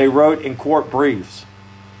 they wrote in court briefs.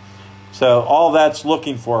 So all that's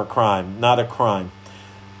looking for a crime, not a crime.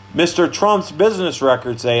 Mr. Trump's business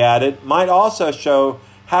records, they added, might also show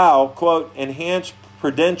how, quote, enhanced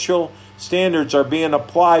prudential standards are being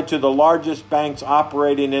applied to the largest banks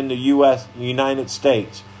operating in the United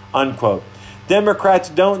States, unquote. Democrats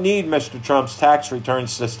don't need Mr. Trump's tax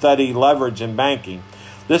returns to study leverage in banking.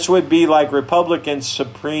 This would be like Republicans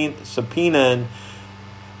subpoenaing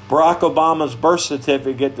Barack Obama's birth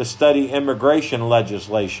certificate to study immigration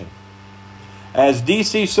legislation. As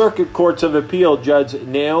D.C. Circuit Courts of Appeal Judge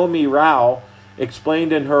Naomi Rao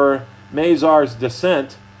explained in her Mazars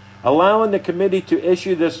dissent, Allowing the committee to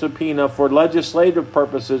issue the subpoena for legislative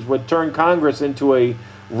purposes would turn Congress into a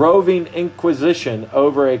roving inquisition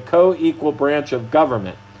over a co-equal branch of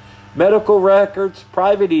government. Medical records,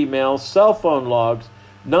 private emails, cell phone logs,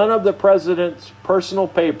 none of the president's personal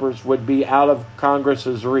papers would be out of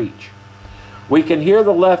Congress's reach. We can hear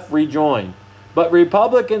the left rejoin, but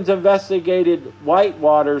Republicans investigated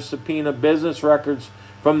Whitewater's subpoena business records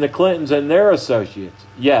from the Clintons and their associates.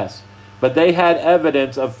 Yes, but they had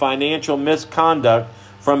evidence of financial misconduct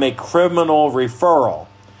from a criminal referral.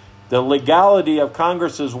 The legality of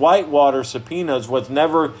Congress's Whitewater subpoenas was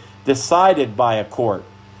never decided by a court.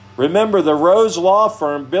 Remember the Rose Law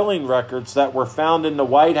Firm billing records that were found in the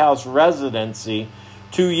White House residency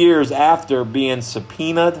 2 years after being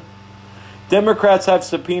subpoenaed? Democrats have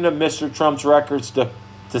subpoenaed Mr. Trump's records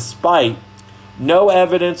despite no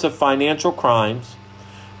evidence of financial crimes,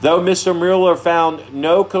 though Mr. Mueller found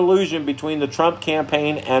no collusion between the Trump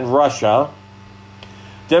campaign and Russia.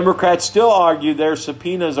 Democrats still argue their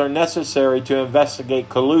subpoenas are necessary to investigate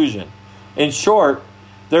collusion. In short,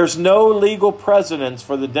 there's no legal precedence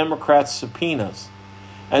for the Democrats' subpoenas,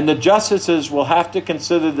 and the justices will have to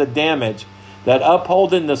consider the damage that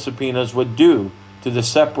upholding the subpoenas would do to the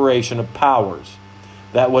separation of powers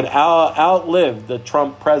that would outlive the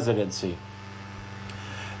Trump presidency.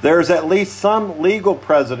 There's at least some legal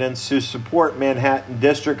precedents to support Manhattan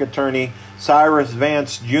District Attorney Cyrus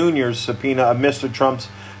Vance Jr.'s subpoena of Mr. Trump's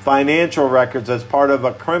financial records as part of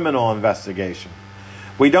a criminal investigation.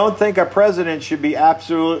 We don't think a president should be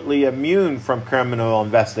absolutely immune from criminal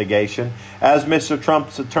investigation, as Mr.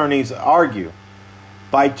 Trump's attorneys argue.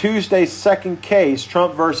 By Tuesday's second case,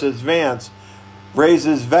 Trump versus Vance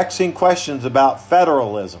raises vexing questions about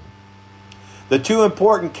federalism. The two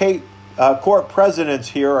important court precedents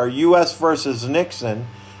here are U.S. versus Nixon,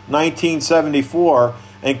 1974,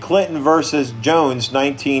 and Clinton versus Jones,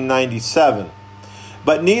 1997.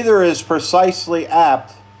 But neither is precisely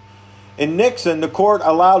apt. In Nixon, the court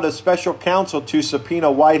allowed a special counsel to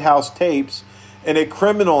subpoena White House tapes in a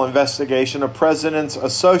criminal investigation of president's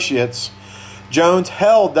associates. Jones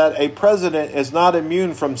held that a president is not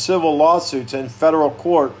immune from civil lawsuits in federal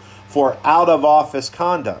court for out-of-office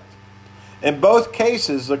conduct. In both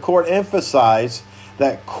cases, the court emphasized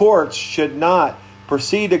that courts should not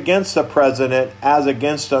proceed against the president as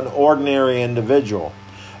against an ordinary individual.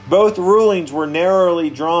 Both rulings were narrowly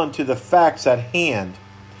drawn to the facts at hand.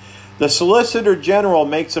 The Solicitor General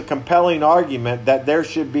makes a compelling argument that there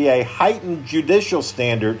should be a heightened judicial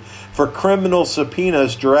standard for criminal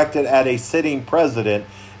subpoenas directed at a sitting president,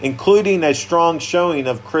 including a strong showing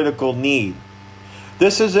of critical need.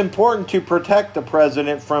 This is important to protect the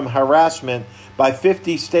president from harassment by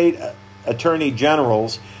 50 state attorney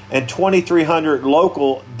generals and 2,300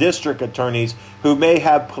 local district attorneys who may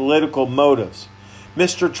have political motives.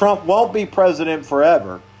 Mr. Trump won't be president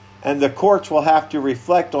forever, and the courts will have to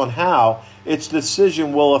reflect on how its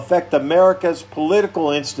decision will affect America's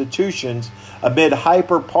political institutions amid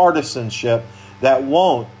hyper-partisanship that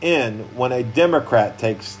won't end when a Democrat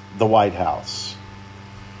takes the White House.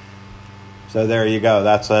 So there you go.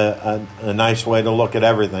 That's a nice way to look at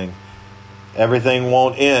everything. Everything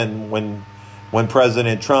won't end when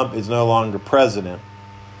President Trump is no longer president.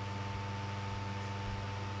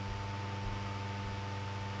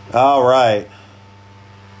 All right.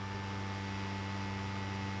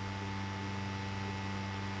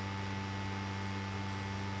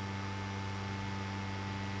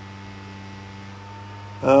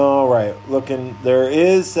 All right.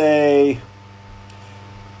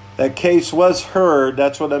 That case was heard.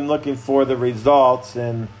 That's what I'm looking for, the results.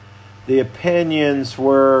 And the opinions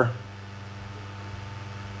were,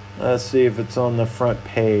 let's see if it's on the front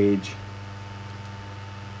page.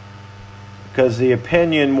 Because the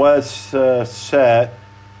opinion was set.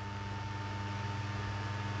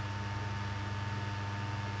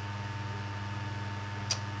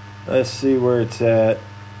 Let's see where it's at.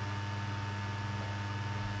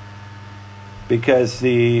 Because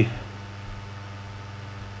the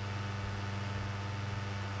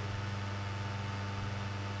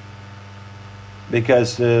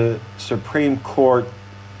Supreme Court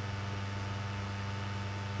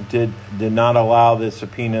did not allow the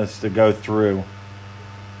subpoenas to go through.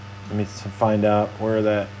 Let me find out where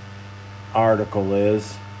that article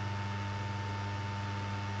is.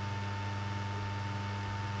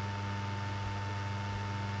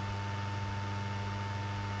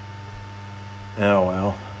 Oh,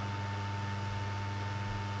 well.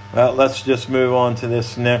 Well, let's just move on to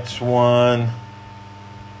this next one.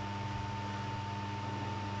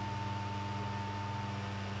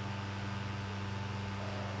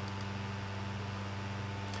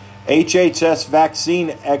 HHS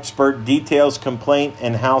vaccine expert details complaint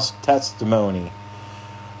in House testimony.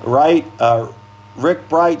 Rick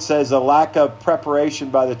Bright says a lack of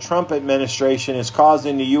preparation by the Trump administration is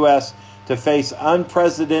causing the U.S. to face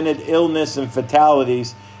unprecedented illness and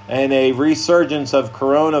fatalities and a resurgence of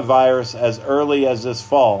coronavirus as early as this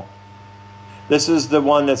fall. This is the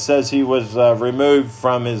one that says he was removed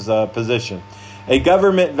from his position. A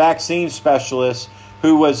government vaccine specialist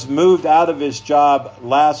who was moved out of his job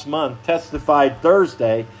last month testified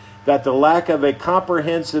Thursday that the lack of a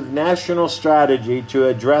comprehensive national strategy to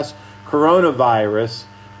address coronavirus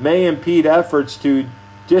may impede efforts to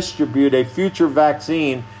distribute a future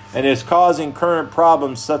vaccine and is causing current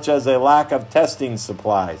problems such as a lack of testing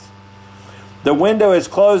supplies. The window is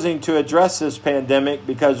closing to address this pandemic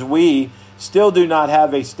because we still do not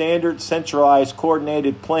have a standard, centralized,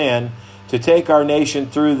 coordinated plan to take our nation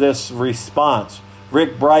through this response,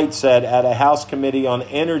 Rick Bright said at a House Committee on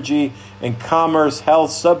Energy and Commerce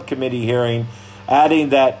Health Subcommittee hearing, adding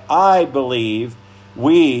that I believe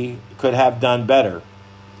we could have done better.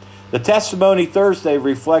 The testimony Thursday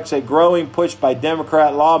reflects a growing push by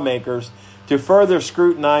Democrat lawmakers to further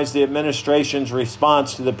scrutinize the administration's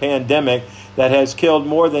response to the pandemic that has killed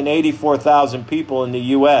more than 84,000 people in the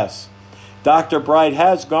U.S. Dr. Bright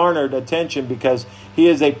has garnered attention because he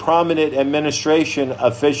is a prominent administration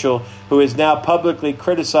official who is now publicly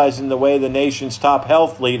criticizing the way the nation's top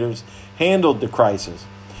health leaders handled the crisis.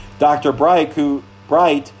 Dr. Bright, who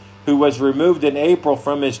was removed in April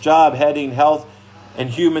from his job heading Health and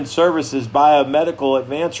Human Services Biomedical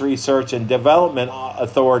Advanced Research and Development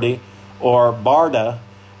Authority, or BARDA,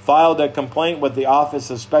 filed a complaint with the Office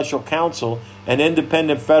of Special Counsel, an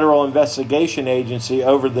independent federal investigation agency,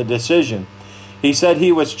 over the decision. He said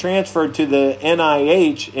he was transferred to the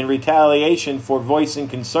NIH in retaliation for voicing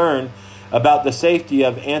concern about the safety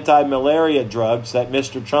of anti-malaria drugs that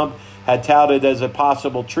Mr. Trump had touted as a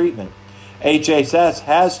possible treatment. HHS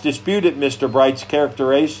has disputed Mr. Bright's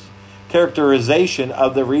characterization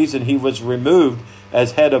of the reason he was removed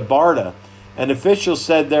as head of BARDA. And officials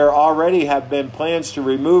said there already have been plans to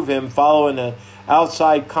remove him following an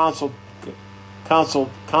outside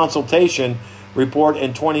consultation report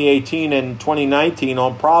in 2018 and 2019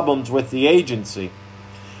 on problems with the agency.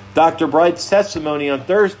 Dr. Bright's testimony on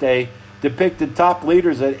Thursday depicted top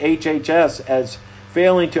leaders at HHS as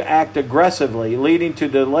failing to act aggressively, leading to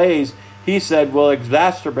delays he said will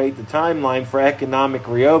exacerbate the timeline for economic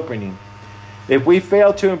reopening. If we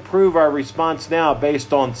fail to improve our response now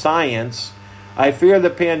based on science, I fear the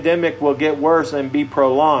pandemic will get worse and be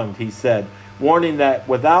prolonged, he said, warning that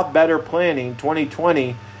without better planning,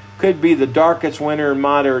 2020 could be the darkest winter in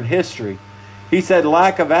modern history. He said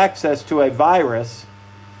lack of access to a virus,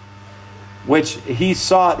 which he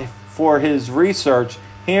sought for his research,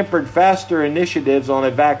 hampered faster initiatives on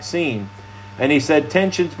a vaccine. And he said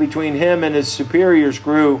tensions between him and his superiors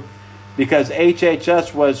grew because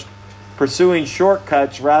HHS was pursuing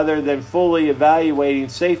shortcuts rather than fully evaluating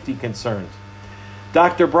safety concerns.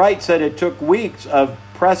 Dr. Bright said it took weeks of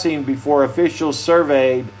pressing before officials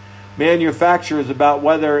surveyed manufacturers about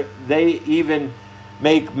whether they even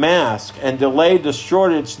make masks, and delayed the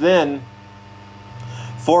shortage, then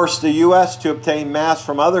forced the U.S. to obtain masks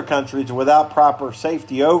from other countries without proper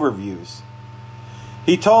safety overviews.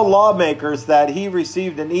 He told lawmakers that he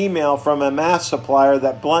received an email from a mask supplier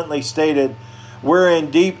that bluntly stated, "We're in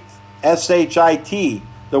deep shit,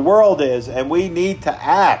 the world is, and we need to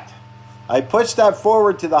act. I pushed that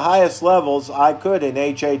forward to the highest levels I could in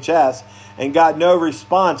HHS and got no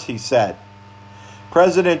response," he said.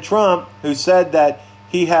 President Trump, who said that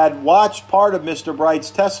he had watched part of Mr. Bright's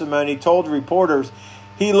testimony, told reporters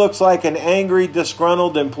he looks like an angry,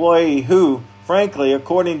 disgruntled employee who, frankly,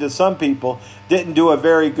 according to some people, didn't do a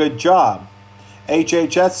very good job.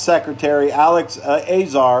 HHS Secretary Alex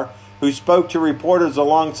Azar, who spoke to reporters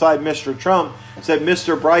alongside Mr. Trump, said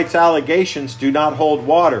Mr. Bright's allegations do not hold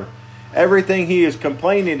water. Everything he is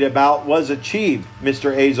complaining about was achieved,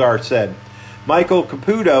 Mr. Azar said. Michael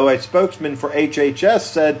Caputo, a spokesman for HHS,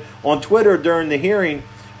 said on Twitter during the hearing,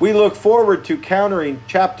 "We look forward to countering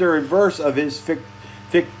chapter and verse of his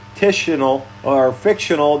fictional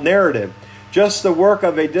narrative. Just the work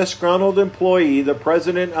of a disgruntled employee the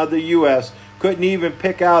President of the U.S. couldn't even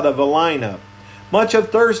pick out of a lineup." Much of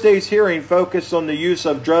Thursday's hearing focused on the use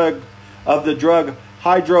of the drug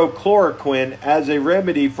hydrochloroquine as a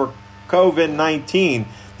remedy for COVID-19,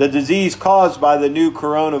 the disease caused by the new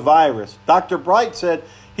coronavirus. Dr. Bright said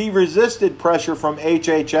he resisted pressure from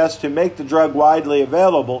HHS to make the drug widely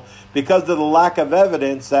available because of the lack of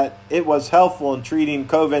evidence that it was helpful in treating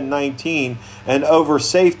COVID-19 and over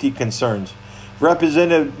safety concerns.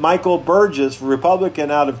 Representative Michael Burgess, Republican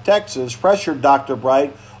out of Texas, pressured Dr.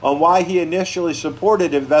 Bright on why he initially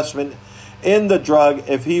supported investment in the drug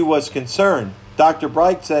if he was concerned. Dr.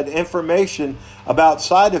 Bright said information about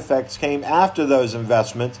side effects came after those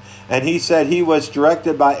investments, and he said he was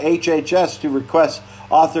directed by HHS to request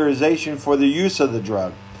authorization for the use of the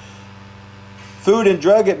drug. Food and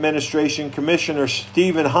Drug Administration Commissioner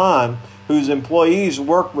Stephen Hahn, whose employees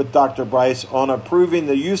worked with Dr. Bright on approving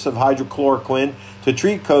the use of hydrochloroquine to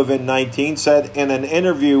treat COVID-19, said in an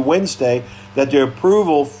interview Wednesday that the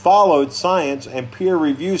approval followed science and peer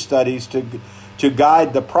review studies to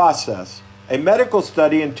guide the process. A medical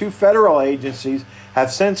study and 2 federal agencies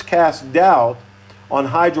have since cast doubt on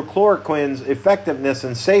hydrochloroquine's effectiveness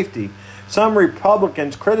and safety. Some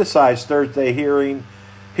Republicans criticized Thursday hearing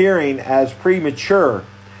as premature.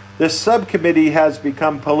 This subcommittee has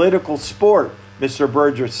become political sport, Mr.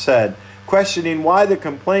 Burgess said, questioning why the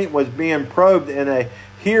complaint was being probed in a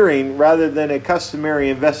hearing rather than a customary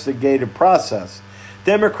investigative process.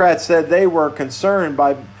 Democrats said they were concerned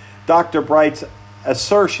by Dr. Bright's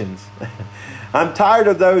assertions. I'm tired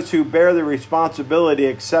of those who bear the responsibility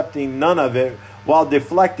accepting none of it while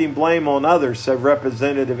deflecting blame on others, said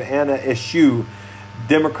Representative Anna Eshoo,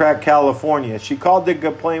 Democrat, California. She called the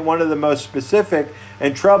complaint one of the most specific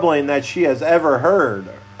and troubling that she has ever heard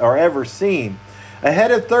or ever seen.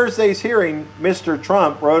 Ahead of Thursday's hearing, Mr.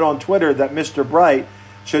 Trump wrote on Twitter that Mr. Bright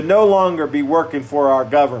should no longer be working for our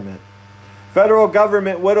government. Federal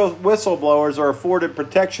government whistleblowers are afforded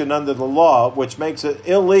protection under the law, which makes it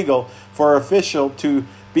illegal for an official to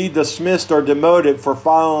be dismissed or demoted for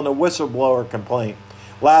filing a whistleblower complaint.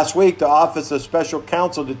 Last week, the Office of Special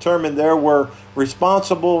Counsel determined there were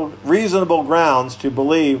reasonable grounds to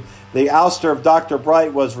believe the ouster of Dr.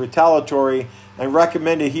 Bright was retaliatory and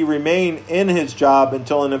recommended he remain in his job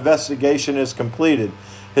until an investigation is completed.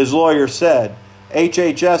 His lawyer said,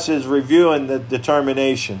 HHS is reviewing the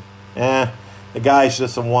determination. The guy's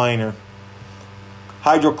just a whiner.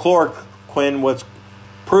 Hydrochloroquine was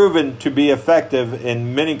proven to be effective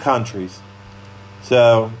in many countries.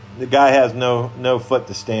 So the guy has no foot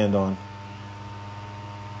to stand on.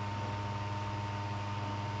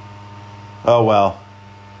 Oh well.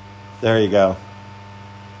 There you go.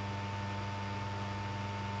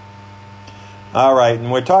 All right, and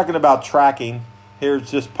we're talking about tracking. Here's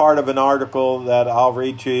just part of an article that I'll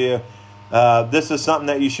read to you. This is something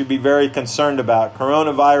that you should be very concerned about.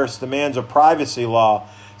 Coronavirus demands a privacy law.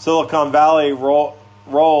 Silicon Valley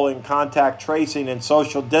role in contact tracing and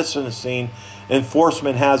social distancing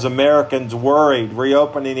enforcement has Americans worried.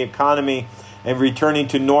 Reopening the economy and returning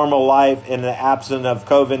to normal life in the absence of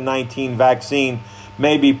COVID-19 vaccine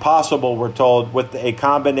may be possible, we're told, with a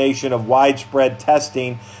combination of widespread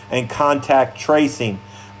testing and contact tracing.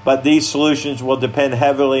 But these solutions will depend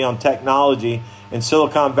heavily on technology, and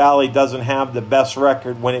Silicon Valley doesn't have the best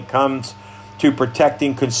record when it comes to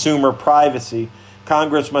protecting consumer privacy.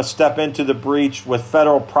 Congress must step into the breach with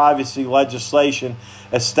federal privacy legislation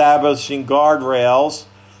establishing guardrails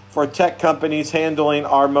for tech companies handling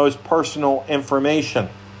our most personal information.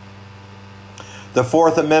 The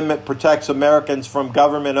Fourth Amendment protects Americans from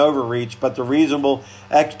government overreach, but the reasonable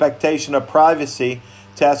expectation of privacy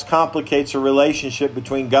test complicates the relationship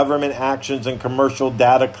between government actions and commercial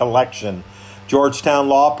data collection. Georgetown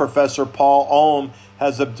law professor Paul Ohm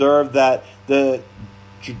has observed that the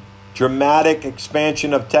dramatic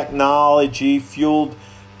expansion of technology-fueled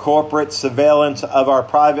corporate surveillance of our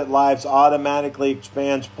private lives automatically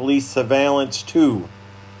expands police surveillance too.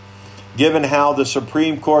 Given how the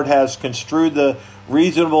Supreme Court has construed the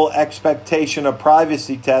reasonable expectation of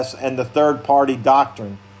privacy tests and the third-party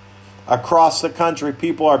doctrine. Across the country,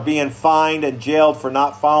 people are being fined and jailed for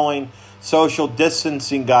not following social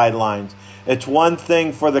distancing guidelines. It's one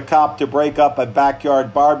thing for the cop to break up a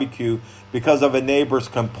backyard barbecue because of a neighbor's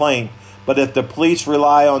complaint, but if the police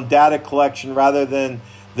rely on data collection rather than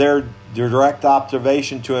their direct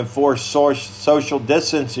observation to enforce social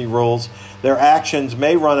distancing rules, their actions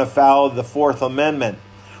may run afoul of the Fourth Amendment.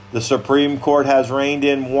 The Supreme Court has reined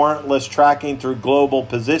in warrantless tracking through global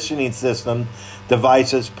positioning system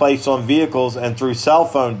devices placed on vehicles and through cell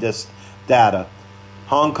phone data.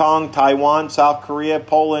 Hong Kong, Taiwan, South Korea,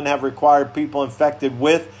 Poland have required people infected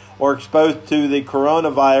with or exposed to the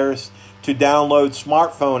coronavirus to download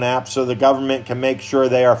smartphone apps so the government can make sure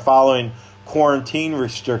they are following quarantine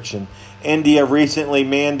restriction. India recently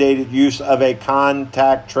mandated use of a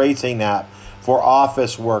contact tracing app for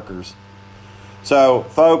office workers. So,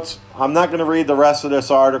 folks, I'm not going to read the rest of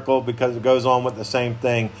this article because it goes on with the same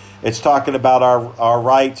thing. It's talking about our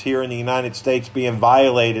rights here in the United States being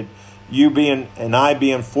violated, you being and I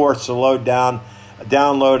being forced to load down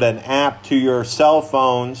download an app to your cell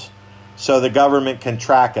phones so the government can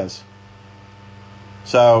track us.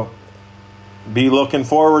 So be looking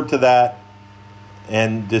forward to that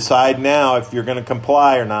and decide now if you're going to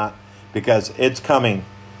comply or not, because it's coming.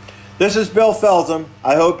 This is Bill Feltham.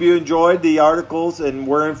 I hope you enjoyed the articles and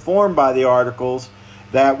were informed by the articles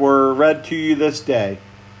that were read to you this day.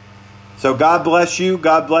 So God bless you.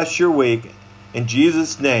 God bless your week. In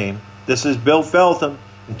Jesus' name, this is Bill Feltham.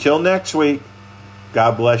 Until next week,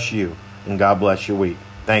 God bless you and God bless your week.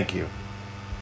 Thank you.